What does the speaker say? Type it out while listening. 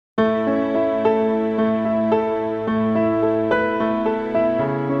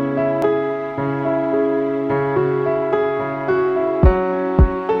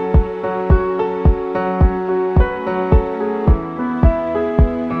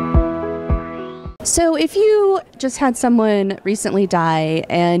So if you just had someone recently die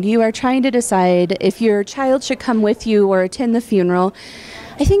and you are trying to decide if your child should come with you or attend the funeral,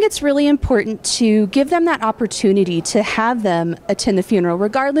 I think it's really important to give them that opportunity to have them attend the funeral,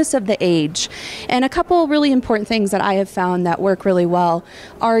 regardless of the age. And a couple really important things that I have found that work really well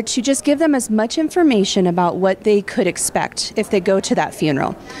are to just give them as much information about what they could expect if they go to that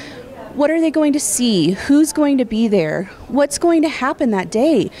funeral. What are they going to see? Who's going to be there? What's going to happen that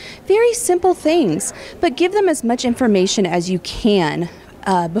day? Very simple things, but give them as much information as you can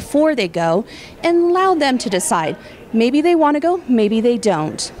before they go and allow them to decide. Maybe they want to go, maybe they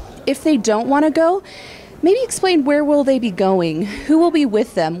don't. If they don't want to go, maybe explain where will they be going, who will be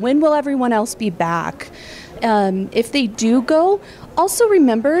with them, when will everyone else be back. If they do go, also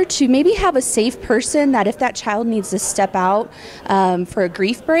remember to maybe have a safe person that if that child needs to step out for a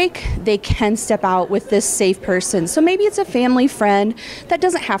grief break, they can step out with this safe person. So maybe it's a family friend that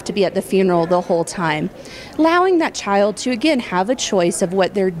doesn't have to be at the funeral the whole time. Allowing that child to, again, have a choice of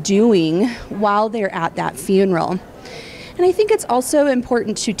what they're doing while they're at that funeral. And I think it's also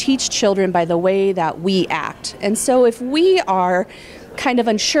important to teach children by the way that we act. And so if we are kind of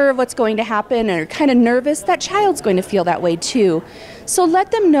unsure of what's going to happen or kind of nervous, that child's going to feel that way too. So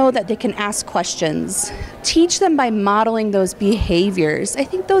let them know that they can ask questions. Teach them by modeling those behaviors. I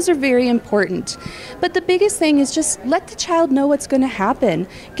think those are very important. But the biggest thing is just let the child know what's going to happen.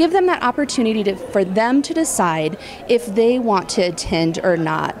 Give them that opportunity for them to decide if they want to attend or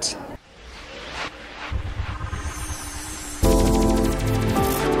not.